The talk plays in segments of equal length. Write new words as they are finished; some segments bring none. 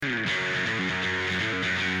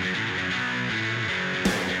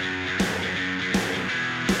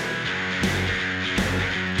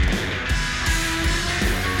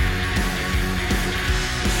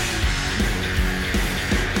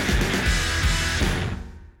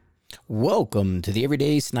Welcome to the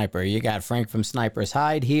Everyday Sniper. You got Frank from Sniper's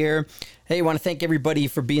Hide here. Hey, I want to thank everybody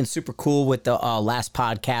for being super cool with the last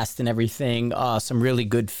podcast and everything. Some really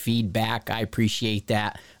good feedback. I appreciate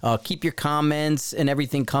that. Keep your comments and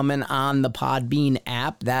everything coming on the Podbean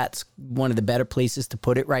app. That's one of the better places to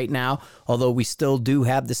put it right now, although we still do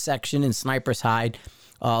have the section in Sniper's Hide.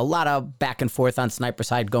 A lot of back and forth on Sniper's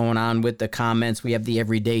Hide going on with the comments. We have the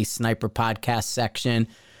Everyday Sniper podcast section,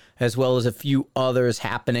 as well as a few others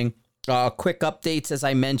happening. Quick updates, as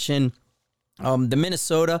I mentioned, the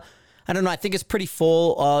Minnesota, I don't know, I think it's pretty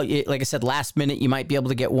full. Like I said, last minute, you might be able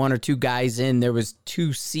to get one or two guys in. There was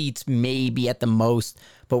 2 seats maybe at the most,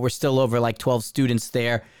 but we're still over like 12 students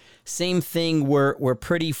there. Same thing, we're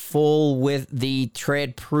pretty full with the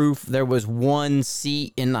tread proof. There was 1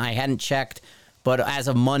 seat, and I hadn't checked, but as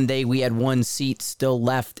of Monday, we had 1 seat still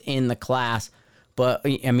left in the class. But,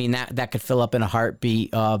 I mean, that could fill up in a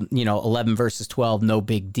heartbeat. 11 versus 12, no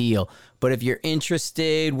big deal. But if you're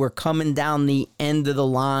interested, we're coming down the end of the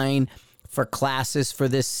line for classes for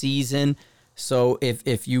this season. So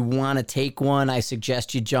if you want to take one, I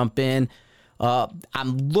suggest you jump in.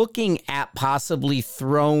 I'm looking at possibly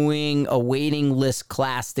throwing a waiting list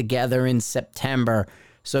class together in September.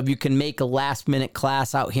 So if you can make a last-minute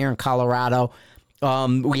class out here in Colorado,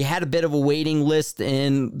 we had a bit of a waiting list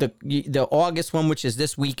in the August one, which is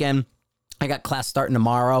this weekend. I got class starting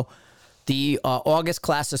tomorrow. The August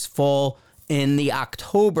class is full, and the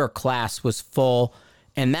October class was full,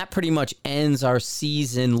 and that pretty much ends our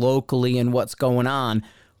season locally and what's going on.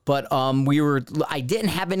 But I didn't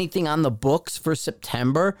have anything on the books for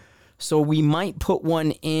September, so we might put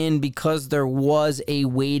one in because there was a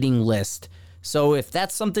waiting list. So if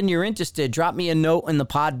that's something you're interested, drop me a note in the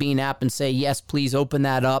Podbean app and say, yes, please open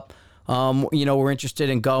that up. We're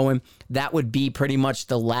interested in going. That would be pretty much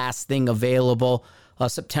the last thing available.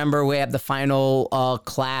 September, we have the final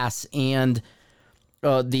class and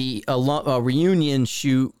the reunion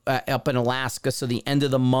shoot up in Alaska. So the end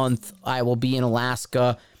of the month, I will be in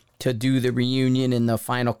Alaska to do the reunion and the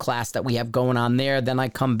final class that we have going on there. Then I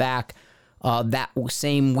come back. That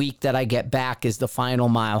same week that I get back is the final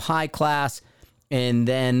Mile High class. And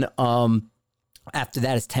then after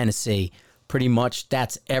that is Tennessee. Pretty much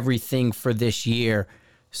that's everything for this year.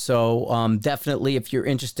 So definitely if you're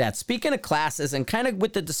interested. Speaking of classes and kind of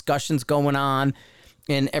with the discussions going on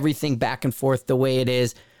and everything back and forth the way it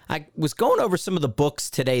is, I was going over some of the books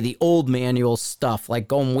today, the old manual stuff, like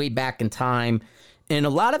going way back in time. And a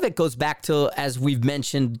lot of it goes back to, as we've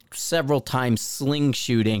mentioned several times, sling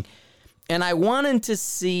shooting. And I wanted to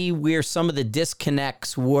see where some of the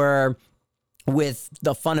disconnects were with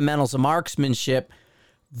the fundamentals of marksmanship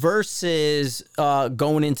versus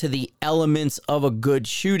going into the elements of a good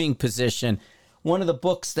shooting position. One of the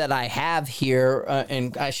books that I have here,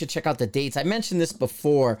 and I should check out the dates. I mentioned this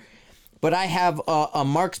before, but I have a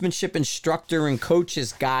marksmanship instructor and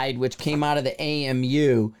coach's guide, which came out of the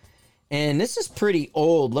AMU. And this is pretty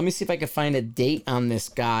old. Let me see if I can find a date on this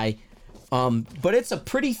guy. But it's a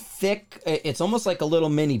pretty thick, it's almost like a little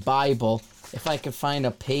mini Bible. If I can find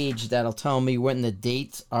a page that'll tell me when the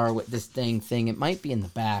dates are with this dang thing. It might be in the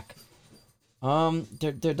back.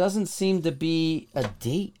 There doesn't seem to be a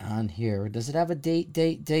date on here. Does it have a date?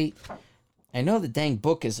 I know the dang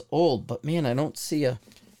book is old, but man, I don't see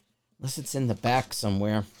unless it's in the back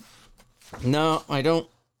somewhere. No, I don't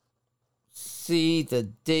see the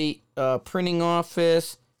date. Printing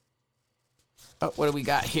office. Oh, what do we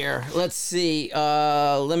got here? Let's see.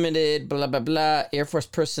 Limited, blah, blah, blah. Air Force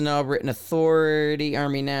personnel, written authority,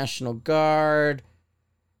 Army National Guard,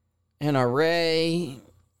 NRA,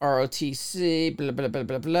 ROTC, blah, blah, blah,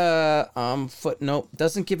 blah, blah. Footnote.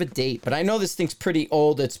 Doesn't give a date, but I know this thing's pretty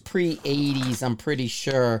old. It's pre-80s, I'm pretty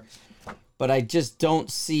sure. But I just don't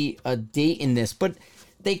see a date in this. But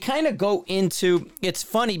they kind of go into, it's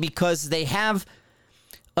funny because they have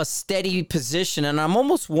a steady position, and I'm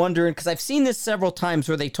almost wondering, because I've seen this several times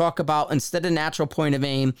where they talk about, instead of natural point of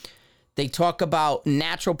aim, they talk about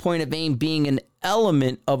natural point of aim being an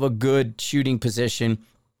element of a good shooting position,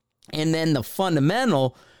 and then the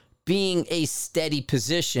fundamental being a steady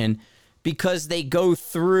position, because they go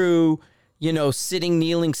through, sitting,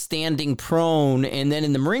 kneeling, standing, prone, and then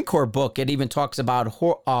in the Marine Corps book, it even talks about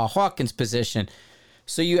Hawkins' position.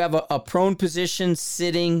 So you have a prone position,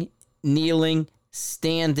 sitting, kneeling,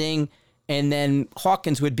 standing, and then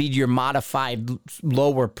Hawkins would be your modified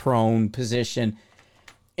lower prone position.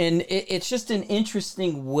 And it's just an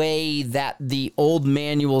interesting way that the old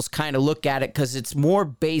manuals kind of look at it, because it's more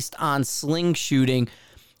based on sling shooting,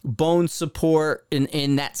 bone support,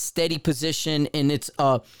 in that steady position, and it's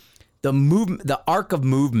the movement, the arc of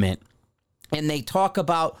movement. And they talk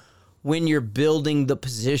about when you're building the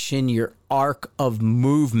position, your arc of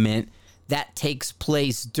movement that takes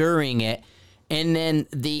place during it. And then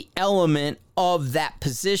the element of that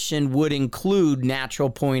position would include natural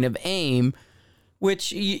point of aim,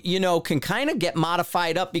 which, you know, can kind of get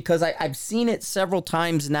modified up, because I've seen it several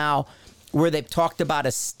times now where they've talked about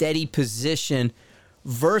a steady position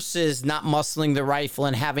versus not muscling the rifle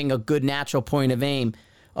and having a good natural point of aim.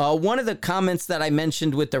 One of the comments that I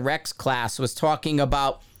mentioned with the Rex class was talking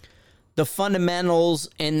about the fundamentals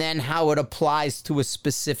and then how it applies to a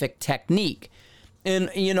specific technique.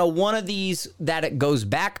 And, you know, one of these that it goes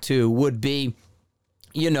back to would be,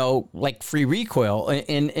 you know, like free recoil.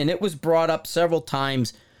 And it was brought up several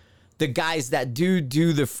times, the guys that do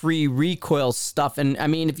the free recoil stuff. And I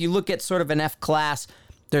mean, if you look at sort of an F class,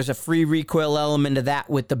 there's a free recoil element of that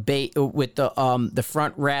with the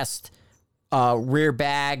front rest, rear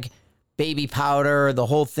bag, baby powder, the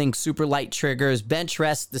whole thing, super light triggers. Bench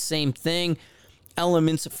rest, the same thing,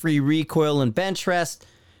 elements of free recoil and bench rest.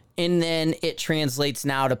 And then it translates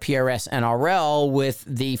now to PRS NRL with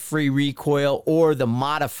the free recoil or the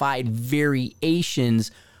modified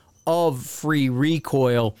variations of free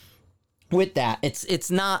recoil. With that,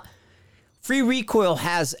 it's not, free recoil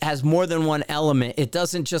has more than one element. It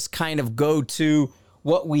doesn't just kind of go to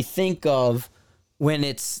what we think of when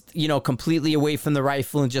it's, you know, completely away from the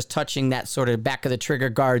rifle and just touching that sort of back of the trigger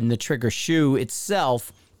guard and the trigger shoe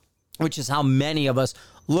itself, which is how many of us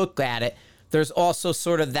look at it. There's also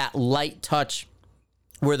sort of that light touch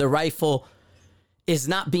where the rifle is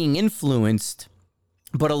not being influenced,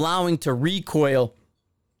 but allowing to recoil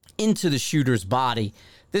into the shooter's body.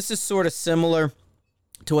 This is sort of similar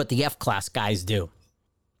to what the F-class guys do.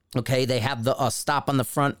 Okay, they have the stop on the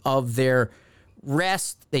front of their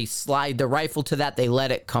rest. They slide the rifle to that. They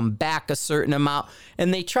let it come back a certain amount,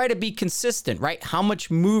 and they try to be consistent, right? How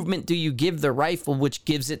much movement do you give the rifle, which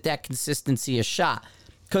gives it that consistency of shot?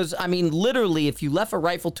 Because, I mean, literally, if you left a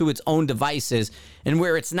rifle to its own devices and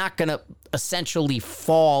where it's not going to essentially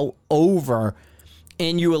fall over,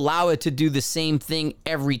 and you allow it to do the same thing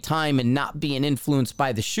every time and not being influenced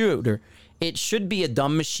by the shooter, it should be a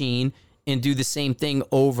dumb machine and do the same thing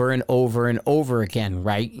over and over and over again,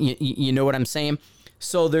 right? You know what I'm saying?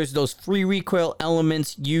 So there's those free recoil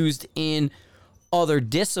elements used in other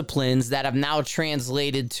disciplines that have now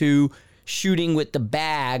translated to shooting with the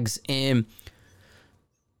bags and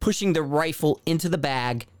pushing the rifle into the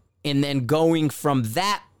bag and then going from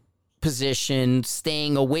that position,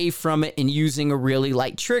 staying away from it, and using a really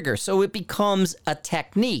light trigger. So it becomes a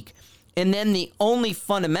technique. And then the only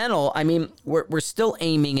fundamental, I mean, we're still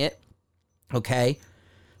aiming it, okay?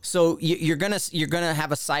 So you're gonna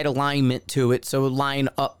have a sight alignment to it, so line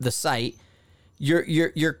up the sight.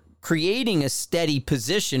 You're creating a steady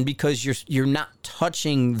position because you're not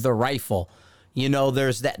touching the rifle. You know,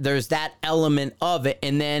 there's that element of it,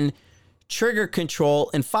 and then trigger control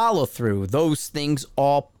and follow through. Those things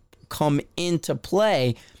all come into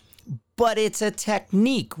play, but it's a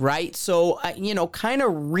technique, right? So, you know, kind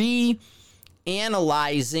of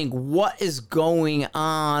reanalyzing what is going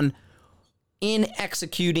on in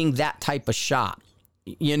executing that type of shot,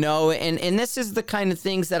 you know, and this is the kind of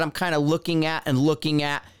things that I'm kind of looking at.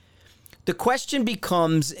 The question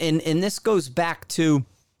becomes, and this goes back to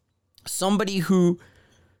somebody who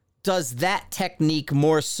does that technique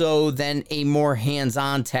more so than a more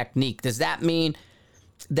hands-on technique. Does that mean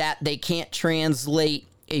that they can't translate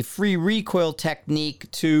a free recoil technique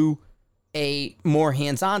to a more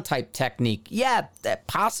hands-on type technique? Yeah,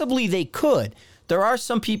 possibly they could. There are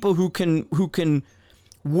some people who can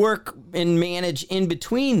work and manage in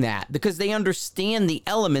between that because they understand the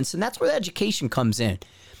elements, and that's where the education comes in.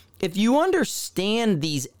 If you understand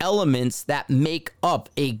these elements that make up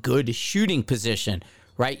a good shooting position,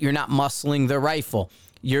 right? You're not muscling the rifle.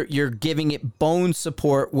 You're giving it bone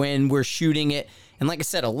support when we're shooting it. And like I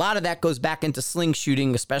said, a lot of that goes back into sling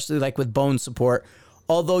shooting, especially like with bone support.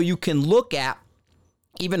 Although you can look at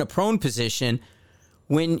even a prone position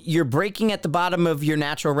when you're breaking at the bottom of your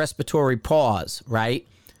natural respiratory pause, right?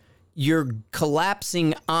 You're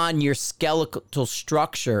collapsing on your skeletal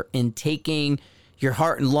structure and taking your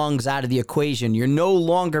heart and lungs out of the equation. You're no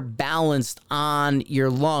longer balanced on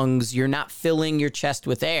your lungs. You're not filling your chest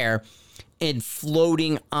with air and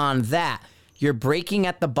floating on that. You're breaking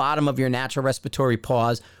at the bottom of your natural respiratory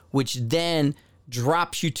pause, which then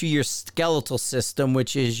drops you to your skeletal system,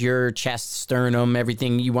 which is your chest, sternum,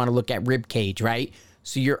 everything you want to look at, rib cage, right?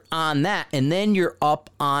 So you're on that, and then you're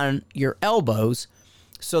up on your elbows.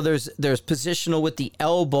 So there's positional with the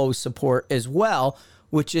elbow support as well,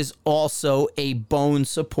 which is also a bone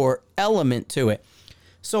support element to it.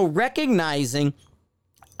 So recognizing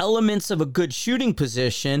elements of a good shooting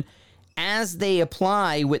position as they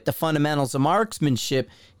apply with the fundamentals of marksmanship,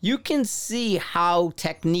 you can see how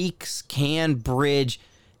techniques can bridge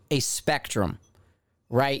a spectrum,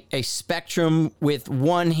 right? A spectrum with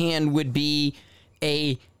one hand would be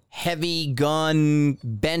a heavy gun,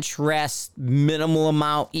 bench rest, minimal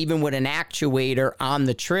amount, even with an actuator on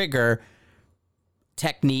the trigger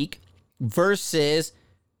technique versus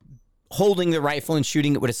holding the rifle and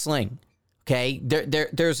shooting it with a sling. Okay,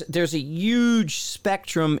 there's a huge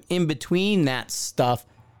spectrum in between that stuff.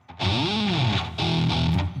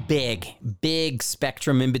 Big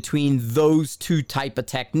spectrum in between those two type of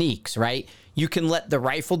techniques, right? You can let the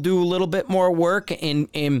rifle do a little bit more work,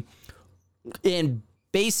 and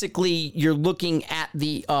basically you're looking at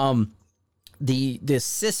the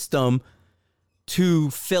system to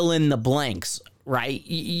fill in the blanks, right?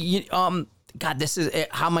 God, this is,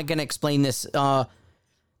 how am I going to explain this?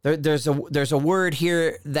 There's a word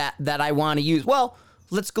here that I want to use. Well,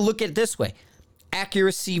 let's go look at it this way.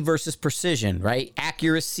 Accuracy versus precision, right?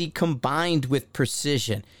 Accuracy combined with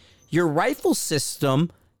precision. Your rifle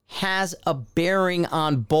system has a bearing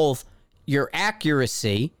on both your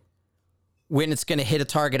accuracy when it's going to hit a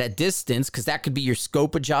target at distance, because that could be your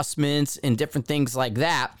scope adjustments and different things like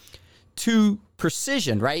that, to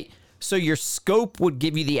precision, right? So your scope would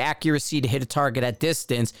give you the accuracy to hit a target at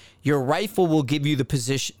distance. Your rifle will give you the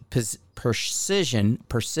precision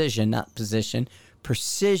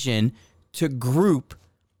to group,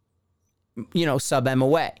 sub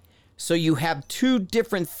MOA. So you have two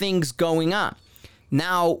different things going on.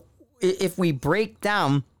 Now, if we break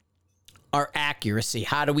down our accuracy,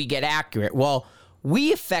 how do we get accurate? Well,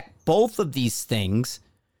 we affect both of these things,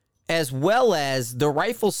 as well as the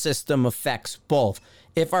rifle system affects both.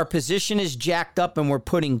 If our position is jacked up and we're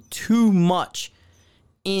putting too much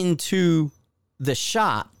into the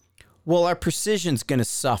shot, well, our precision's going to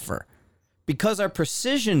suffer. Because our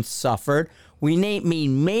precision suffered, we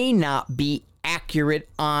may not be accurate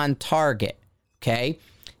on target, okay?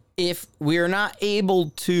 If we're not able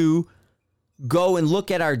to go and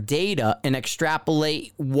look at our data and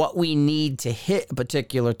extrapolate what we need to hit a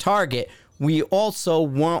particular target, we also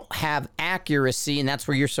won't have accuracy, and that's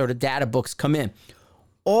where your sort of data books come in.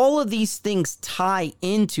 All of these things tie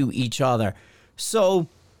into each other. So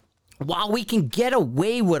while we can get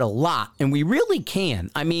away with a lot, and we really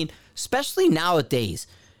can, I mean, especially nowadays,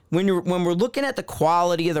 when we're looking at the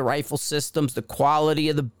quality of the rifle systems, the quality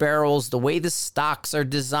of the barrels, the way the stocks are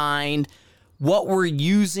designed, what we're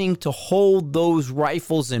using to hold those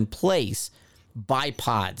rifles in place,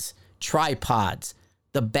 bipods, tripods,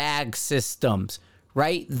 the bag systems,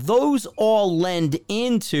 right? Those all lend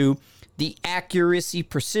into the accuracy,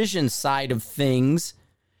 precision side of things.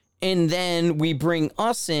 And then we bring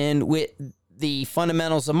us in with the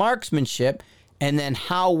fundamentals of marksmanship, and then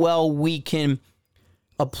how well we can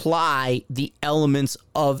apply the elements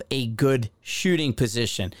of a good shooting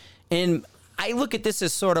position. And I look at this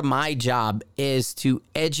as sort of my job is to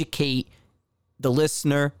educate the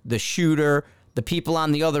listener, the shooter, the people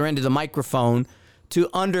on the other end of the microphone to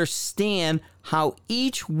understand how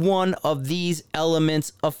each one of these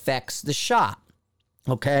elements affects the shot.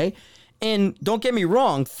 Okay? And don't get me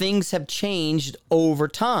wrong, things have changed over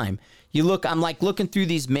time. You look, I'm like looking through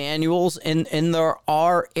these manuals, and there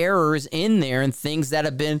are errors in there and things that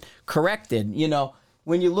have been corrected. You know,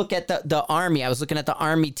 when you look at the Army, I was looking at the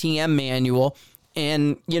Army TM manual,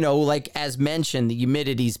 and, like as mentioned, the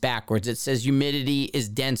humidity's backwards. It says humidity is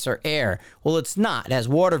denser air. Well, it's not. It has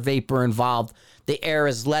water vapor involved. The air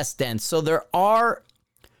is less dense. So there are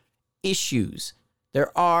issues.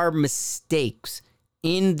 There are mistakes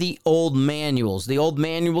in the old manuals. The old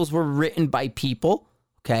manuals were written by people,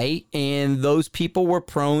 okay? And those people were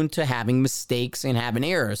prone to having mistakes and having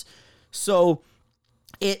errors. So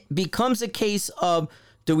it becomes a case of,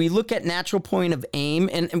 do we look at natural point of aim,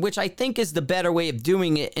 and which I think is the better way of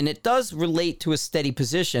doing it, and it does relate to a steady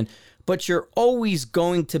position, but you're always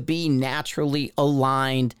going to be naturally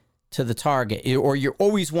aligned to the target, or you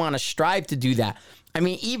always want to strive to do that. I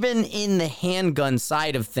mean, even in the handgun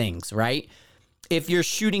side of things, right? If you're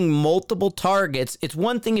shooting multiple targets, it's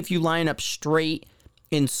one thing if you line up straight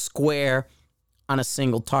and square on a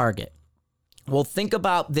single target. Well, think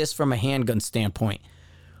about this from a handgun standpoint.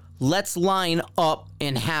 Let's line up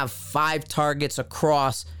and have 5 targets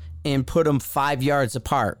across and put them 5 yards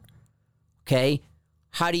apart. Okay?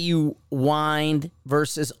 How do you wind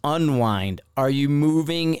versus unwind? Are you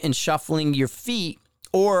moving and shuffling your feet,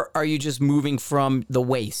 or are you just moving from the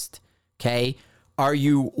waist? Okay? Are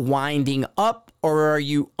you winding up, or are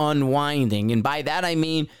you unwinding? And by that I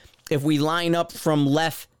mean, if we line up from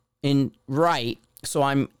left and right, so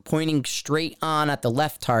I'm pointing straight on at the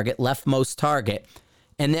left target, leftmost target,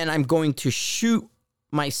 and then I'm going to shoot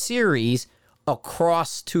my series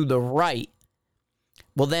across to the right,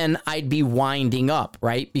 well, then I'd be winding up,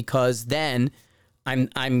 right? Because then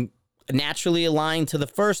I'm naturally aligned to the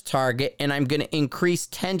first target, and I'm going to increase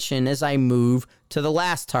tension as I move to the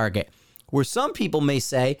last target. Where some people may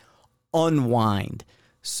say, unwind.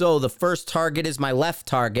 So the first target is my left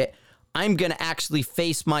target. I'm going to actually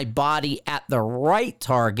face my body at the right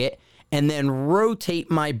target and then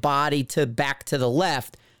rotate my body back to the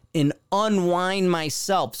left and unwind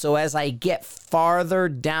myself. So as I get farther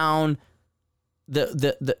down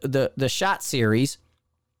the shot series,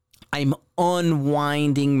 I'm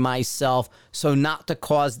unwinding myself so not to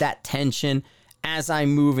cause that tension as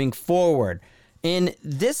I'm moving forward. And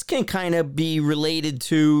this can kind of be related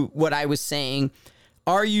to what I was saying.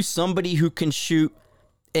 Are you somebody who can shoot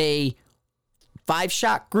a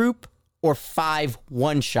 5-shot group or 5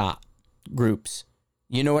 1-shot groups?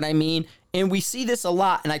 You know what I mean? And we see this a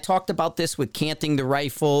lot. And I talked about this with canting the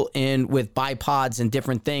rifle and with bipods and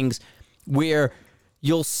different things, where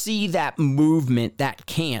you'll see that movement, that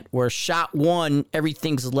cant, where shot 1,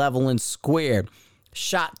 everything's level and squared.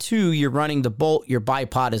 Shot 2, you're running the bolt, your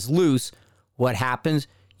bipod is loose. What happens?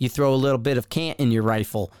 You throw a little bit of cant in your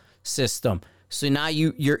rifle system. So now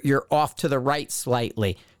you're off to the right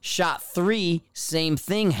slightly. Shot 3, same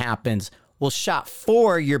thing happens. Well, shot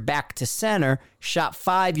 4, you're back to center. Shot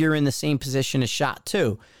 5, you're in the same position as shot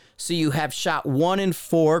 2. So you have shot 1 and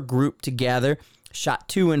 4 grouped together, shot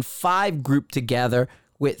 2 and 5 grouped together,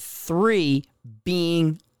 with 3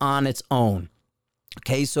 being on its own.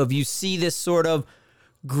 Okay, so if you see this sort of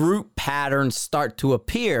group pattern start to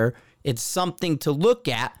appear, it's something to look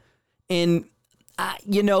at. And,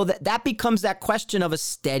 that becomes that question of a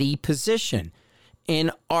steady position.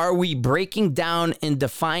 And are we breaking down and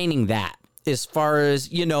defining that? As far as,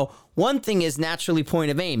 one thing is naturally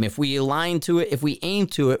point of aim. If we align to it, if we aim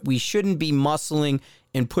to it, we shouldn't be muscling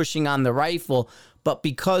and pushing on the rifle. But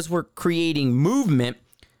because we're creating movement,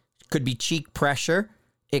 it could be cheek pressure.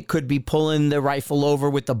 It could be pulling the rifle over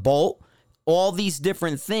with the bolt. All these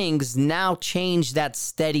different things now change that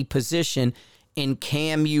steady position and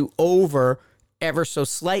cam you over ever so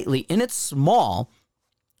slightly. And it's small,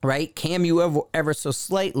 right? Cam you ever so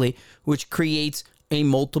slightly, which creates a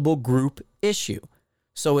multiple group issue.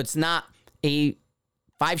 So it's not a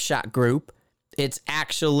 5-shot group. It's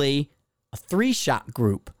actually a 3-shot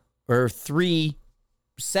group, or 3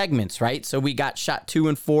 segments, right? So we got shot 2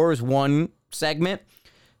 and 4 is one segment,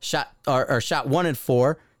 shot 1 and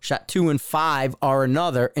 4, shot 2 and 5 are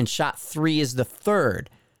another, and shot 3 is the third.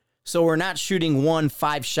 So we're not shooting one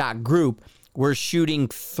 5-shot group. We're shooting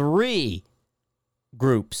 3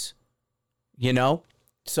 groups,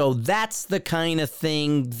 So that's the kind of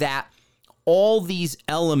thing that all these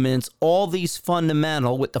elements, all these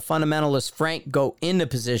with the fundamentalist Frank, go into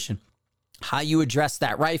position, how you address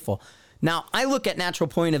that rifle. Now, I look at natural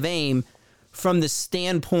point of aim from the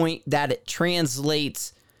standpoint that it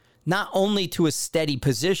translates not only to a steady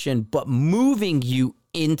position, but moving you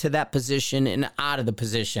into that position and out of the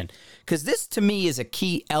position. Because this, to me, is a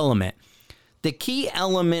key element. The key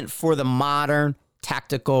element for the modern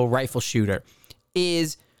tactical rifle shooter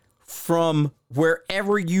is from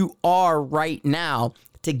wherever you are right now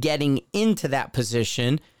to getting into that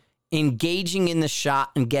position, engaging in the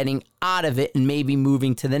shot and getting out of it and maybe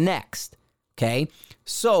moving to the next. Okay?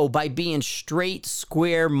 So by being straight,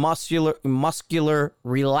 square, muscular,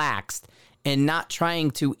 relaxed, and not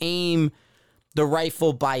trying to aim the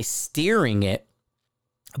rifle by steering it,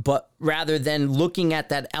 but rather than looking at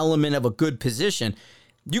that element of a good position,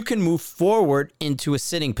 you can move forward into a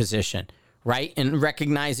sitting position, right? And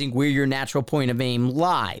recognizing where your natural point of aim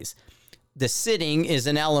lies. The sitting is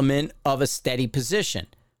an element of a steady position,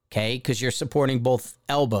 okay? Because you're supporting both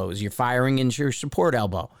elbows. You're firing into your support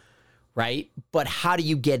elbow, right? But how do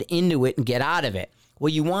you get into it and get out of it?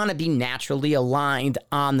 Well, you want to be naturally aligned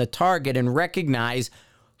on the target and recognize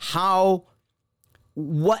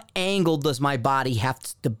what angle does my body have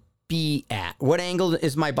to be at? What angle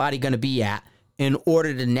is my body going to be at in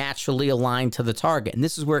order to naturally align to the target? And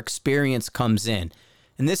this is where experience comes in.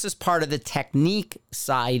 And this is part of the technique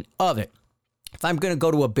side of it. If I'm going to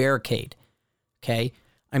go to a barricade, okay,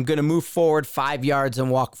 I'm going to move forward 5 yards and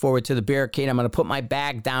walk forward to the barricade. I'm going to put my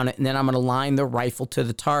bag down it, and then I'm going to line the rifle to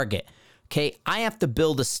the target. Okay, I have to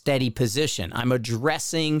build a steady position. I'm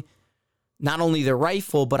addressing not only the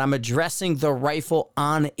rifle, but I'm addressing the rifle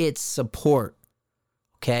on its support.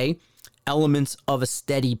 Okay, elements of a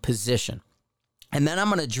steady position. And then I'm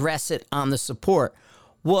going to address it on the support.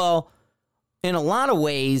 Well, in a lot of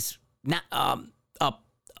ways, a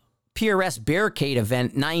PRS barricade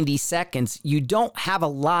event, 90 seconds, you don't have a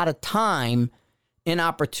lot of time an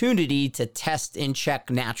opportunity to test and check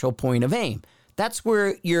natural point of aim. That's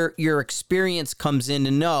where your experience comes in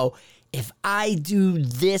to know, if I do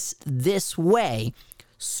this way,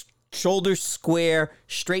 shoulders square,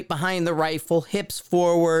 straight behind the rifle, hips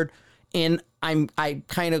forward, and I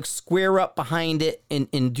kind of square up behind it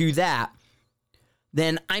and do that,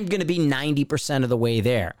 then I'm going to be 90% of the way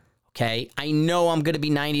there. Okay, I know I'm going to be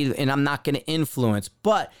 90 and I'm not going to influence.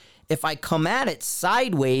 But if I come at it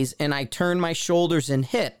sideways and I turn my shoulders and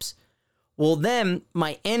hips, well, then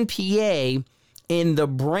my NPA and the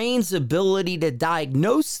brain's ability to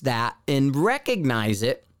diagnose that and recognize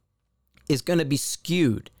it is going to be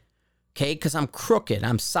skewed. Okay, because I'm crooked,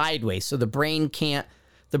 I'm sideways. So the brain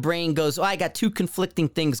goes, oh, I got two conflicting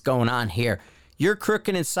things going on here. You're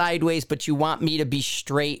crooked and sideways, but you want me to be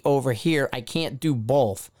straight over here. I can't do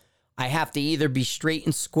both. I have to either be straight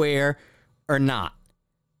and square or not,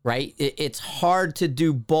 right? It's hard to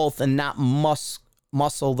do both and not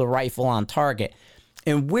muscle the rifle on target.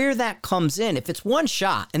 And where that comes in, if it's one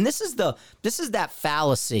shot, and this is that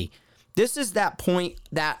fallacy. This is that point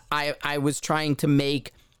that I was trying to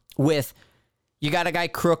make with, you got a guy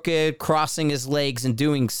crooked, crossing his legs and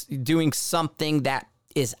doing something that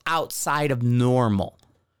is outside of normal.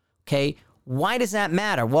 Okay? Why does that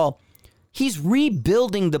matter? Well, he's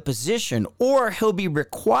rebuilding the position, or he'll be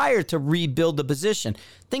required to rebuild the position.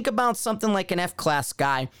 Think about something like an F-class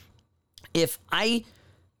guy. If I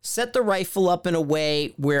set the rifle up in a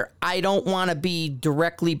way where I don't want to be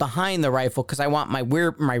directly behind the rifle because I want my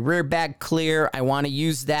rear bag clear, I want to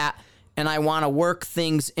use that, and I want to work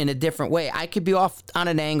things in a different way, I could be off on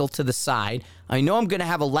an angle to the side. I know I'm going to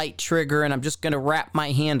have a light trigger, and I'm just going to wrap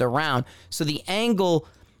my hand around. So the angle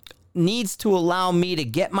needs to allow me to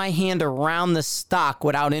get my hand around the stock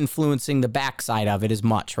without influencing the backside of it as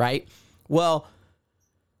much, right? Well,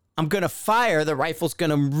 I'm going to fire. The rifle's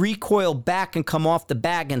going to recoil back and come off the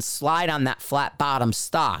bag and slide on that flat bottom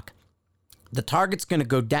stock. The target's going to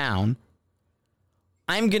go down.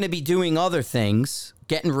 I'm going to be doing other things,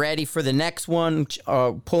 getting ready for the next one,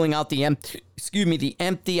 pulling out the empty.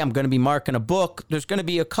 I'm going to be marking a book. There's going to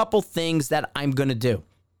be a couple things that I'm going to do.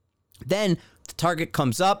 Then the target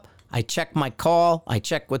comes up. I check my call. I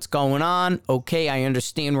check what's going on. Okay, I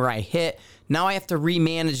understand where I hit. Now I have to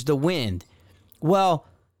remanage the wind. Well,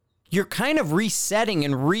 you're kind of resetting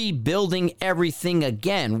and rebuilding everything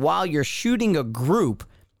again. While you're shooting a group,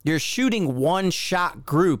 you're shooting one-shot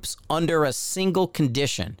groups under a single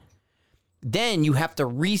condition. Then you have to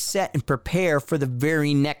reset and prepare for the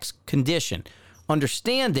very next condition.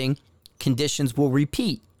 Understanding conditions will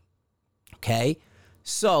repeat. Okay?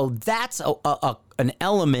 So that's an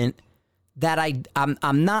element that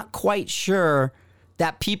I'm not quite sure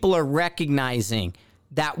that people are recognizing,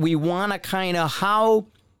 that we want to kind of how,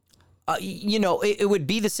 it would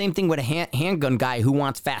be the same thing with a handgun guy who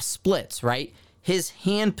wants fast splits, right? His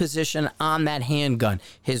hand position on that handgun,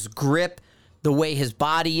 his grip, the way his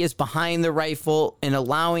body is behind the rifle and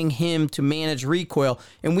allowing him to manage recoil.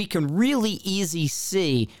 And we can really easily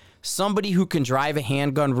see somebody who can drive a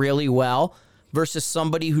handgun really well versus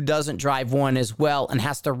somebody who doesn't drive one as well and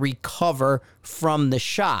has to recover from the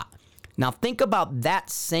shot. Now think about that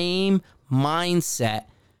same mindset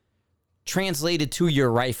translated to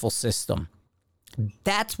your rifle system.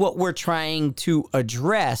 That's what we're trying to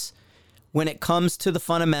address when it comes to the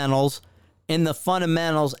fundamentals, and the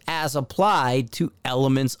fundamentals as applied to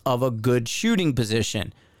elements of a good shooting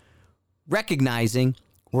position. Recognizing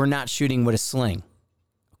we're not shooting with a sling,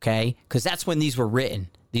 okay? Because that's when these were written.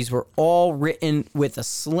 These were all written with a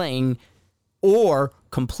sling or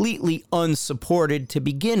completely unsupported to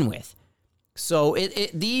begin with. So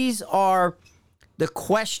these are the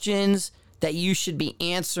questions that you should be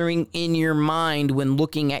answering in your mind when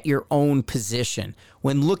looking at your own position,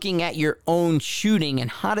 when looking at your own shooting and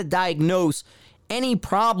how to diagnose any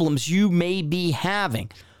problems you may be having.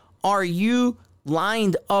 Are you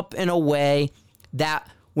lined up in a way that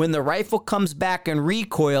when the rifle comes back and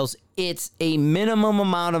recoils, it's a minimum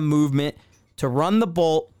amount of movement to run the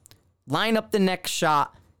bolt, line up the next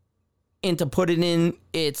shot, and to put it in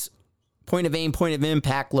its point of aim, point of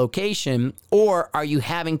impact location? Or are you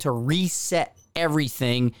having to reset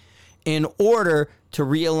everything in order to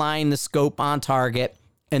realign the scope on target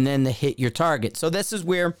and then to hit your target? So this is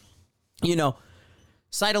where,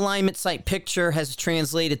 sight alignment, sight picture has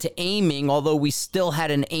translated to aiming. Although we still had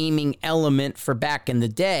an aiming element for back in the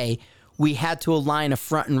day, we had to align a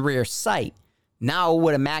front and rear sight. Now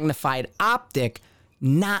with a magnified optic,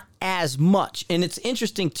 not as much. And it's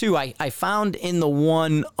interesting too, I found in the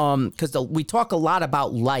one, because we talk a lot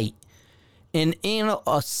about light. And in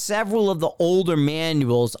several of the older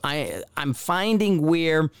manuals, I'm finding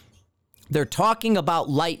where They're talking about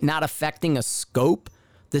light not affecting a scope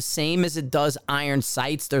the same as it does iron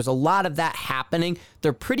sights. There's a lot of that happening.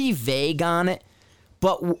 They're pretty vague on it.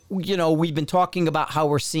 But, we've been talking about how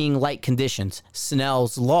we're seeing light conditions,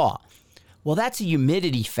 Snell's law. Well, that's a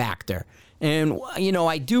humidity factor. And,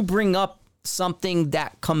 I do bring up something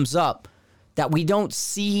that comes up that we don't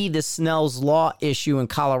see the Snell's law issue in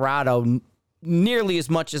Colorado nearly as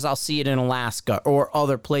much as I'll see it in Alaska or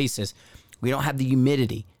other places. We don't have the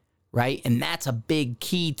humidity, right? And that's a big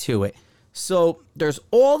key to it. So there's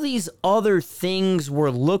all these other things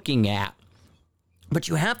we're looking at, but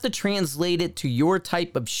you have to translate it to your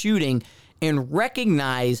type of shooting and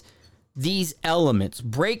recognize these elements,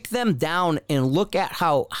 break them down and look at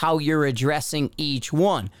how you're addressing each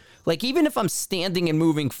one. Like even if I'm standing and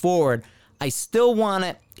moving forward, I still want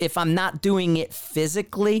to, if I'm not doing it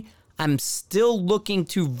physically, I'm still looking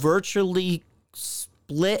to virtually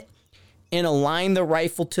split and align the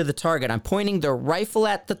rifle to the target. I'm pointing the rifle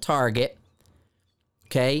at the target,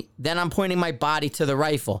 okay? Then I'm pointing my body to the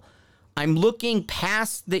rifle. I'm looking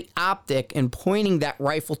past the optic and pointing that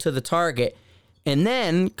rifle to the target. And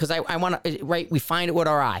then, because I want to, right, we find it with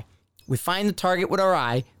our eye. We find the target with our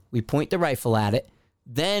eye. We point the rifle at it.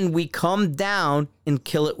 Then we come down and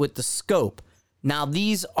kill it with the scope. Now,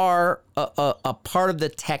 these are a part of the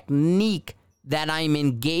technique that I'm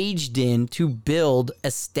engaged in to build a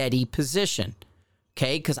steady position,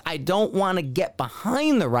 okay? Because I don't want to get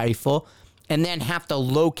behind the rifle and then have to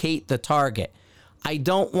locate the target. I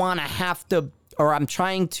don't want to have to, or I'm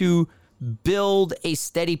trying to build a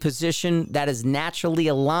steady position that is naturally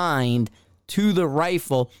aligned to the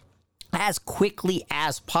rifle as quickly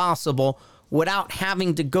as possible without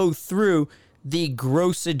having to go through the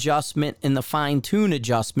gross adjustment and the fine-tune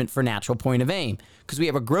adjustment for natural point of aim. Because we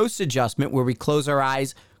have a gross adjustment where we close our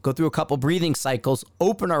eyes, go through a couple breathing cycles,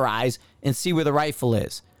 open our eyes, and see where the rifle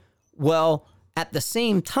is. Well, at the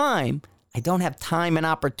same time, I don't have time and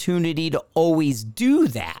opportunity to always do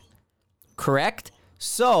that, correct?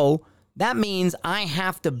 So that means I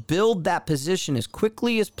have to build that position as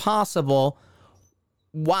quickly as possible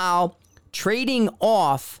while trading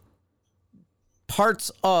off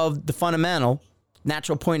parts of the fundamental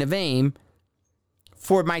natural point of aim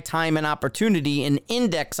for my time and opportunity and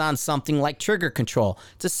index on something like trigger control.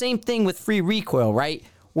 It's the same thing with free recoil, right?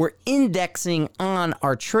 We're indexing on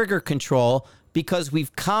our trigger control because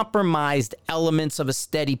we've compromised elements of a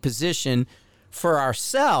steady position for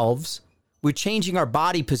ourselves. We're changing our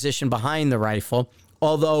body position behind the rifle,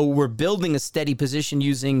 although we're building a steady position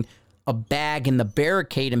using a bag and the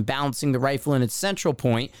barricade and balancing the rifle in its central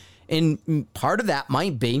point. And part of that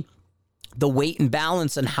might be the weight and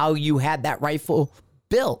balance and how you had that rifle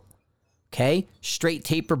built, okay? Straight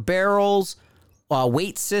taper barrels,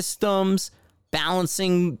 weight systems,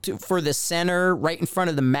 balancing for the center right in front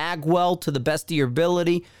of the mag well to the best of your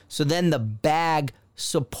ability. So then the bag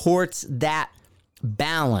supports that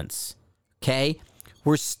balance, okay?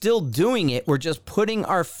 We're still doing it. We're just putting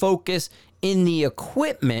our focus in the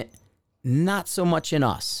equipment, not so much in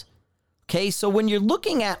us. Okay, so when you're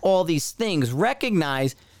looking at all these things,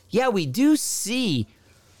 recognize, yeah, we do see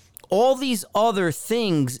all these other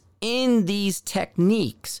things in these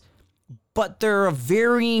techniques, but they're of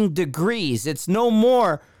varying degrees. It's no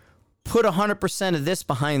more put 100% of this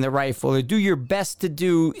behind the rifle or do your best to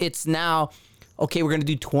do, it's now, okay, we're going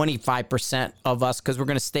to do 25% of us because we're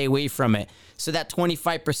going to stay away from it. So that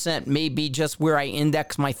 25% may be just where I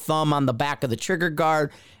index my thumb on the back of the trigger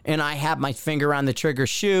guard and I have my finger on the trigger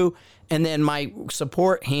shoe, and then my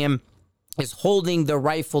support hand is holding the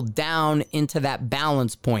rifle down into that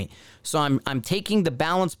balance point. So I'm taking the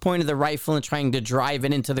balance point of the rifle and trying to drive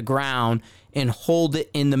it into the ground and hold it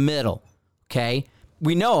in the middle, okay?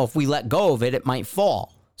 We know if we let go of it, it might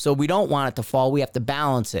fall. So we don't want it to fall. We have to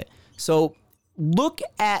balance it. So look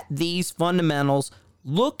at these fundamentals.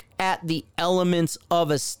 Look at the elements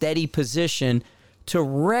of a steady position to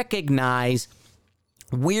recognize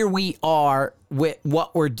where we are with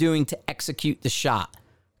what we're doing to execute the shot,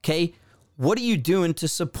 okay? What are you doing to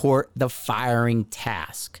support the firing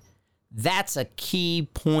task? That's a key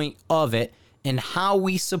point of it and how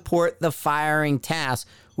we support the firing task,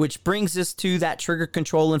 which brings us to that trigger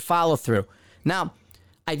control and follow through. Now,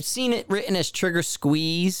 I've seen it written as trigger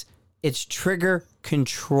squeeze. It's trigger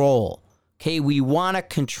control. Okay, we want to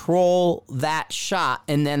control that shot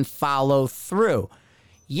and then follow through.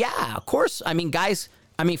 Yeah, of course. I mean, guys,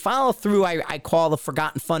 follow through I call the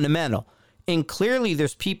forgotten fundamental. And clearly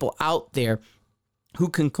there's people out there who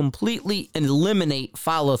can completely eliminate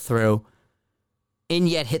follow through and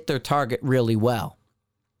yet hit their target really well.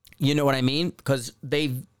 You know what I mean? Because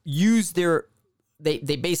they've used they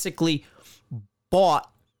basically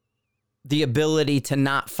bought the ability to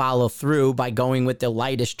not follow through by going with the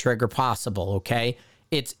lightest trigger possible, okay?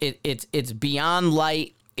 It's beyond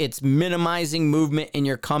light, it's minimizing movement, and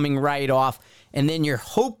you're coming right off, and then you're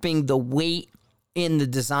hoping the weight in the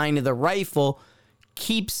design of the rifle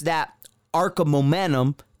keeps that arc of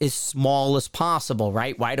momentum as small as possible,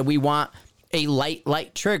 right? Why do we want a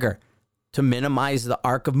light trigger? To minimize the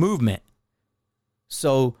arc of movement.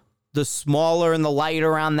 So the smaller and the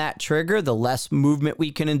lighter on that trigger, the less movement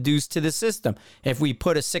we can induce to the system. If we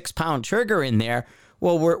put a 6-pound trigger in there,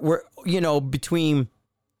 well, we're between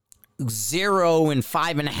 0 and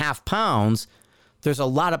 5.5 pounds, there's a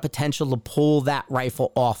lot of potential to pull that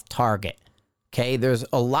rifle off target. Okay, there's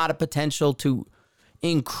a lot of potential to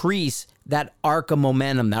increase that arc of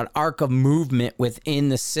momentum, that arc of movement within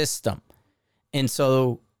the system. And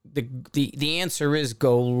so the answer is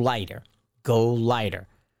go lighter. Go lighter.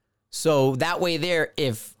 So that way there,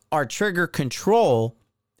 if our trigger control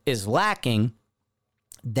is lacking,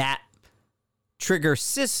 that trigger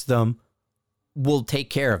system will take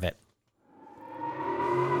care of it.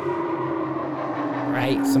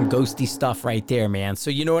 Right? Some ghosty stuff right there, man. So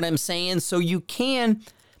you know what I'm saying? So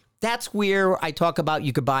that's where I talk about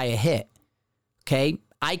you could buy a hit. Okay?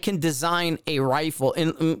 I can design a rifle,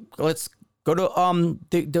 and let's go to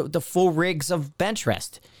the full rigs of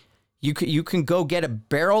benchrest. You can go get a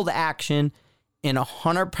barreled action in a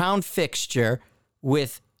 100-pound fixture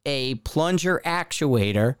with a plunger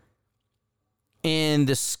actuator and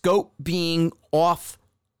the scope being off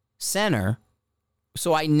center,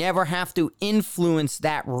 so I never have to influence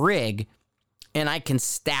that rig, and I can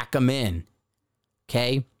stack them in.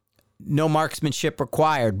 Okay? No marksmanship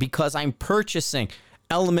required because I'm purchasing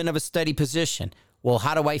element of a steady position. Well,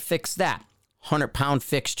 how do I fix that? 100-pound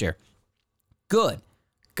fixture. Good.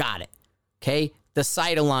 Got it. Okay. The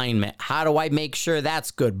sight alignment. How do I make sure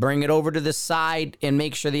that's good? Bring it over to the side and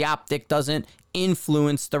make sure the optic doesn't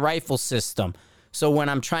influence the rifle system. So when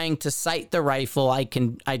I'm trying to sight the rifle, I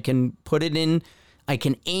can put it in, I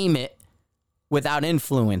can aim it without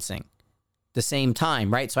influencing the same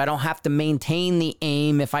time, right? So I don't have to maintain the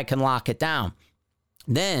aim if I can lock it down.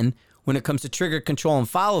 Then when it comes to trigger control and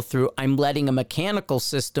follow through, I'm letting a mechanical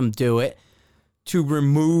system do it to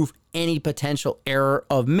remove any potential error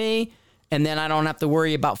of me. And then I don't have to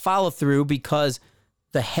worry about follow through because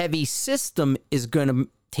the heavy system is going to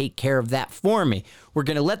take care of that for me. We're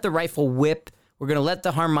going to let the rifle whip. We're going to let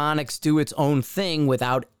the harmonics do its own thing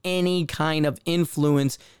without any kind of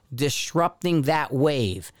influence disrupting that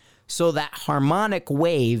wave. So that harmonic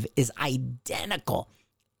wave is identical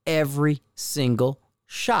every single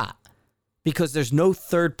shot, because there's no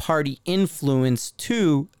third-party influence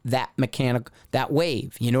to that that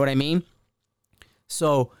wave. You know what I mean?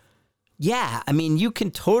 So, yeah, I mean, you can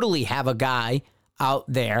totally have a guy out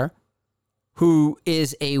there who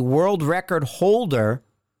is a world record holder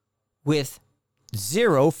with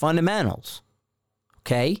 0 fundamentals.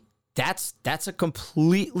 Okay? That's a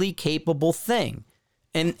completely capable thing.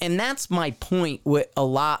 And that's my point with a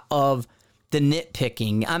lot of the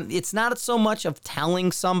nitpicking. It's not so much of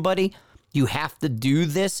telling somebody you have to do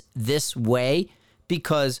this way,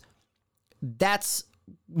 because that's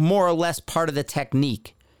more or less part of the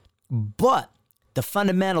technique. But the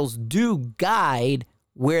fundamentals do guide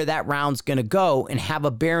where that round's going to go and have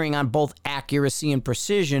a bearing on both accuracy and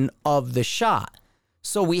precision of the shot.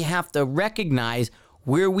 So we have to recognize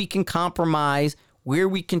where we can compromise, where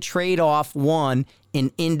we can trade off one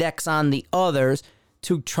and index on the others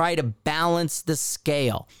to try to balance the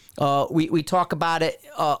scale. We talk about it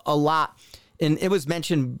a lot, and it was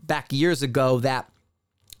mentioned back years ago that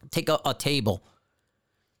take a table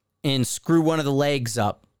and screw one of the legs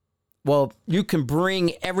up. Well, you can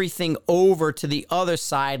bring everything over to the other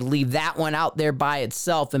side, leave that one out there by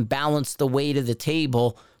itself, and balance the weight of the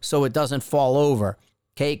table so it doesn't fall over.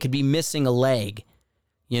 Okay, it could be missing a leg.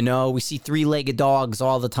 You know, we see 3-legged dogs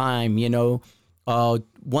all the time, you know,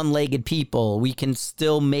 1-legged people. We can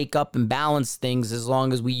still make up and balance things as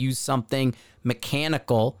long as we use something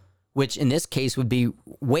mechanical, which in this case would be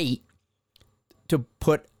weight, to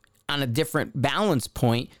put on a different balance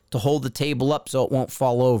point to hold the table up so it won't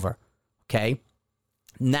fall over. Okay?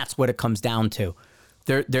 And that's what it comes down to.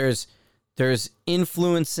 There's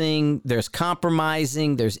influencing, there's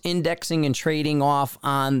compromising, there's indexing and trading off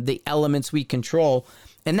on the elements we control.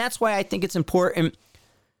 And that's why I think it's important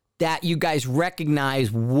that you guys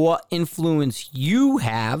recognize what influence you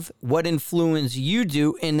have, what influence you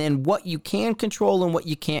do, and then what you can control and what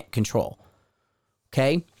you can't control.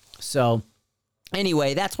 Okay? So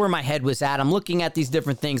anyway, that's where my head was at. I'm looking at these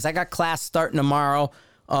different things. I got class starting tomorrow.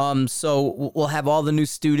 So we'll have all the new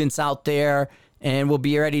students out there, and we'll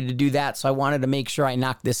be ready to do that. So I wanted to make sure I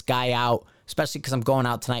knock this guy out, especially because I'm going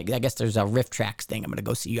out tonight. I guess there's a Rift Tracks thing. I'm going to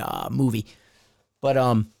go see a movie.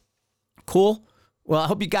 But cool. Well, I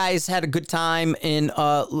hope you guys had a good time. And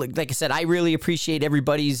like I said, I really appreciate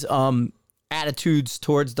everybody's attitudes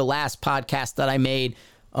towards the last podcast that I made.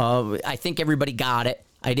 I think everybody got it.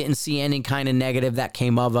 I didn't see any kind of negative that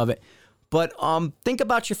came of it. But think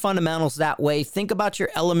about your fundamentals that way. Think about your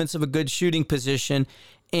elements of a good shooting position.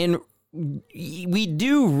 And we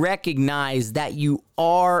do recognize that you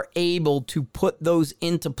are able to put those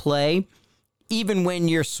into play even when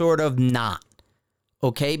you're sort of not.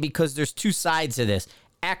 Okay? Because there's two sides of this.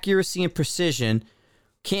 Accuracy and precision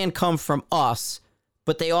can come from us,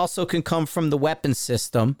 but they also can come from the weapon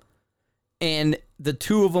system. And the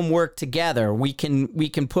two of them work together. We can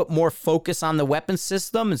put more focus on the weapon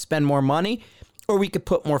system and spend more money, or we could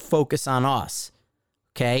put more focus on us.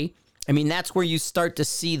 Okay? I mean, that's where you start to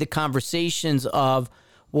see the conversations of,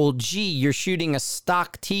 well, gee, you're shooting a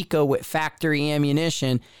stock Tikka with factory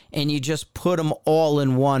ammunition and you just put them all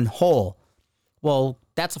in one hole. Well,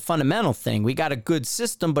 that's a fundamental thing. We got a good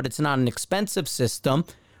system, but it's not an expensive system.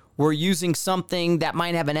 We're using something that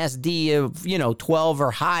might have an SD of, 12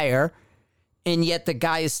 or higher, and yet the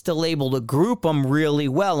guy is still able to group them really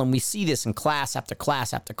well. And we see this in class after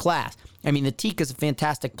class after class. I mean, the Tikka is a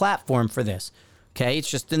fantastic platform for this. Okay, it's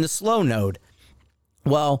just in the slow node.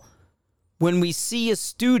 Well, when we see a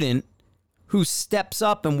student who steps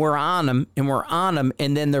up and we're on them,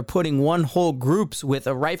 and then they're putting one whole groups with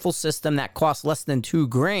a rifle system that costs less than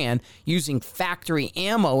 $2,000 using factory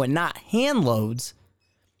ammo and not hand loads,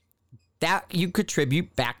 that you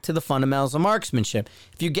contribute back to the fundamentals of marksmanship.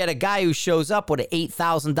 If you get a guy who shows up with an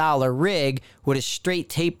 $8,000 rig with a straight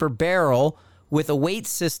taper barrel with a weight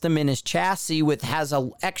system in his chassis has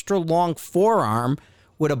an extra long forearm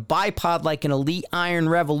with a bipod like an Elite Iron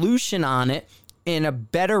Revolution on it and a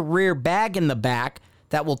better rear bag in the back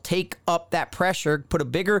that will take up that pressure, put a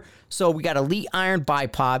bigger... So we got Elite Iron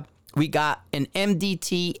bipod. We got an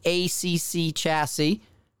MDT ACC chassis,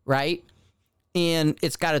 right? And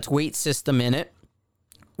it's got its weight system in it.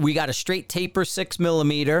 We got a straight taper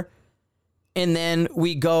 6mm, and then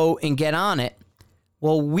we go and get on it.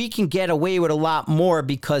 Well, we can get away with a lot more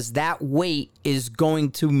because that weight is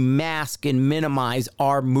going to mask and minimize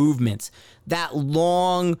our movements. That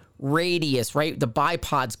long radius, right? The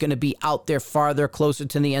bipod's going to be out there farther, closer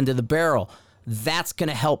to the end of the barrel. That's going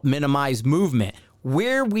to help minimize movement.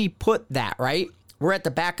 Where we put that, right? We're at the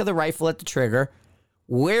back of the rifle at the trigger.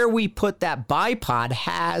 Where we put that bipod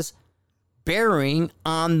has bearing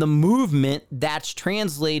on the movement that's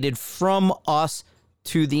translated from us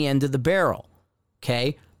to the end of the barrel.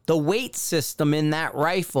 Okay? The weight system in that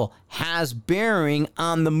rifle has bearing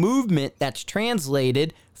on the movement that's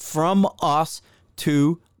translated from us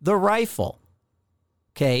to the rifle.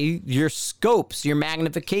 Okay? Your scopes, your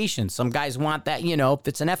magnification. Some guys want that, if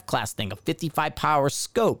it's an F-class thing, a 55 power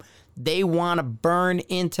scope. They want to burn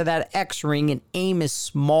into that X-ring and aim as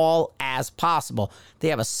small as possible. They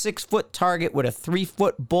have a 6-foot target with a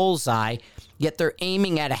 3-foot bullseye, yet they're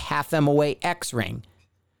aiming at a half MOA X-ring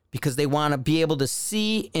because they want to be able to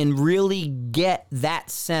see and really get that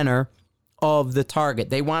center of the target.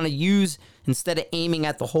 They want to use, instead of aiming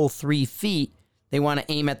at the whole 3 feet, they want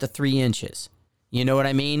to aim at the 3 inches. You know what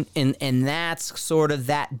I mean? And that's sort of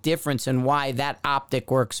that difference and why that optic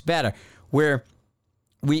works better. Where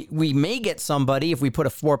we may get somebody, if we put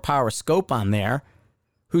a 4-power scope on there,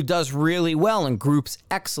 who does really well and groups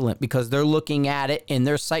excellent because they're looking at it in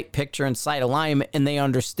their sight picture and sight alignment, and they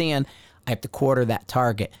understand I have to quarter that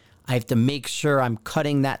target. I have to make sure I'm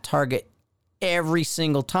cutting that target every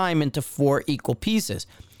single time into 4 equal pieces.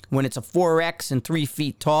 When it's a 4X and 3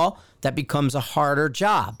 feet tall, that becomes a harder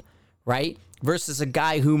job, right? Versus a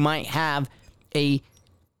guy who might have a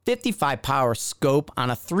 55 power scope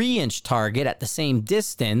on a 3-inch target at the same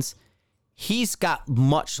distance. He's got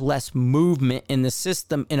much less movement in the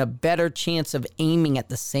system and a better chance of aiming at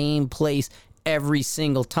the same place every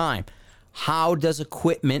single time. How does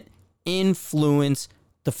equipment influence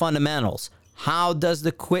the fundamentals? How does the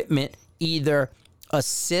equipment either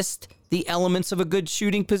assist the elements of a good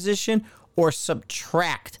shooting position or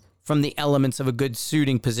subtract from the elements of a good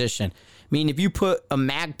shooting position? I mean, if you put a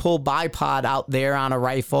Magpul bipod out there on a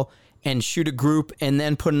rifle and shoot a group and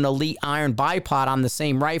then put an Elite Iron bipod on the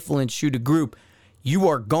same rifle and shoot a group, you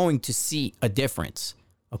are going to see a difference,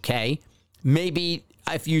 okay? Maybe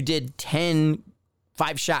if you did 10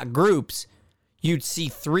 5-shot groups, you'd see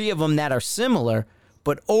 3 of them that are similar,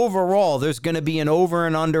 but overall, there's going to be an over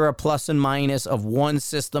and under, a plus and minus of one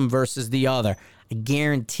system versus the other. I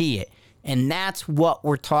guarantee it. And that's what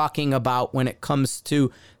we're talking about when it comes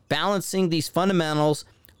to balancing these fundamentals,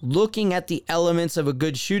 looking at the elements of a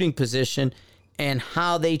good shooting position and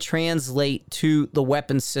how they translate to the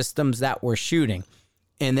weapon systems that we're shooting,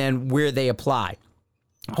 and then where they apply.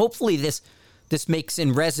 Hopefully this makes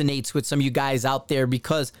and resonates with some of you guys out there,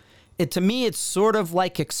 because to me, it's sort of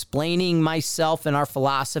like explaining myself and our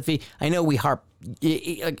philosophy. I know we harp,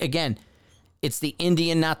 again, it's the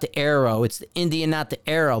Indian, not the arrow. It's the Indian, not the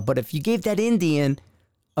arrow. But if you gave that Indian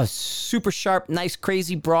a super sharp, nice,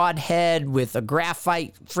 crazy broadhead with a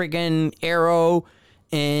graphite friggin' arrow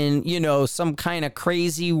and, some kind of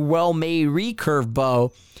crazy, well-made recurve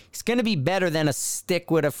bow, it's going to be better than a stick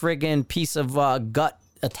with a friggin' piece of gut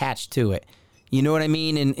attached to it. You know what I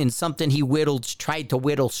mean? And something he tried to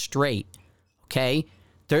whittle straight. Okay?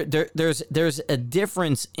 There's a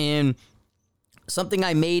difference in something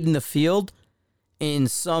I made in the field and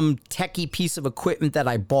some techie piece of equipment that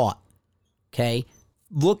I bought. Okay?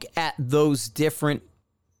 Look at those different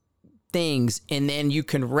things, and then you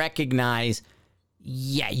can recognize,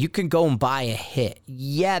 you can go and buy a hit.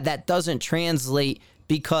 Yeah, that doesn't translate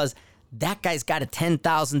because that guy's got a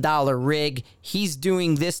 $10,000 rig. He's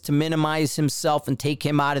doing this to minimize himself and take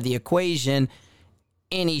him out of the equation,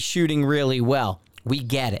 and he's shooting really well. We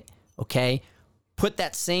get it, okay? Put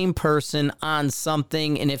that same person on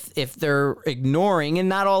something, and if they're ignoring, and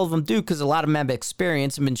not all of them do, because a lot of them have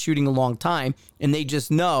experience and been shooting a long time, and they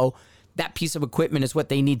just know that piece of equipment is what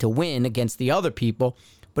they need to win against the other people.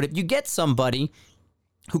 But if you get somebody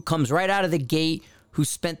who comes right out of the gate, who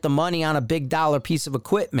spent the money on a big dollar piece of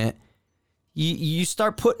equipment, you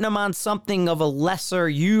start putting them on something of a lesser,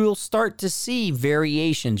 you'll start to see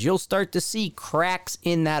variations. You'll start to see cracks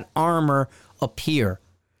in that armor appear.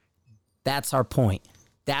 That's our point.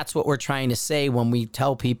 That's what we're trying to say when we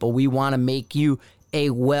tell people we want to make you a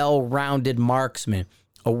well-rounded marksman.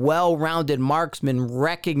 A well-rounded marksman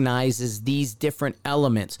recognizes these different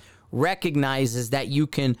elements, recognizes that you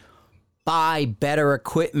can buy better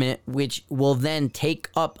equipment, which will then take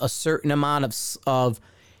up a certain amount of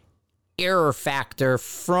error factor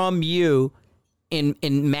from you and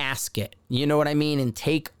mask it. You know what I mean? And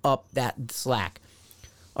take up that slack.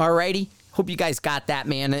 Alrighty. Hope you guys got that,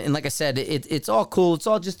 man. And like I said, it's all cool. It's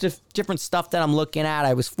all just different stuff that I'm looking at.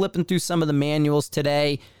 I was flipping through some of the manuals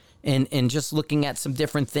today and just looking at some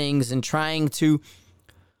different things and trying to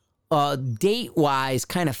date-wise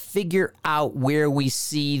kind of figure out where we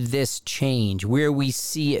see this change, where we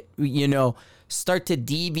see it, start to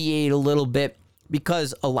deviate a little bit,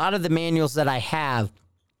 because a lot of the manuals that I have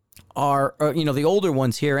are the older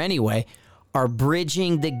ones here anyway, are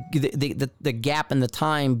bridging the gap in the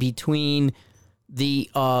time between the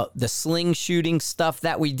sling shooting stuff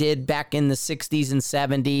that we did back in the 60s and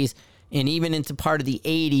 70s and even into part of the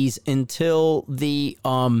 80s until the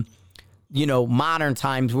modern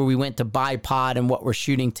times where we went to bipod and what we're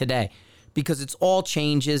shooting today, because it's all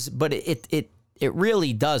changes, but it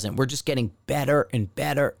really doesn't. We're just getting better and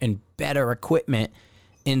better and better equipment.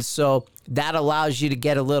 And so that allows you to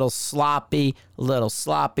get a little sloppy, a little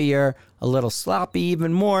sloppier, a little sloppy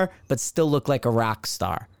even more, but still look like a rock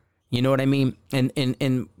star. You know what I mean?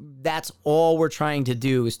 And that's all we're trying to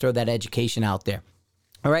do, is throw that education out there.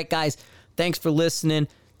 All right, guys, thanks for listening.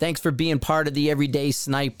 Thanks for being part of the Everyday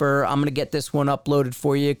Sniper. I'm going to get this one uploaded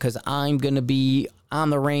for you because I'm going to be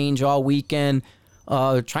on the range all weekend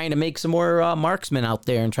trying to make some more marksmen out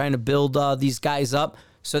there and trying to build these guys up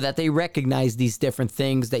so that they recognize these different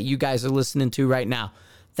things that you guys are listening to right now.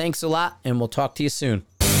 Thanks a lot, and we'll talk to you soon.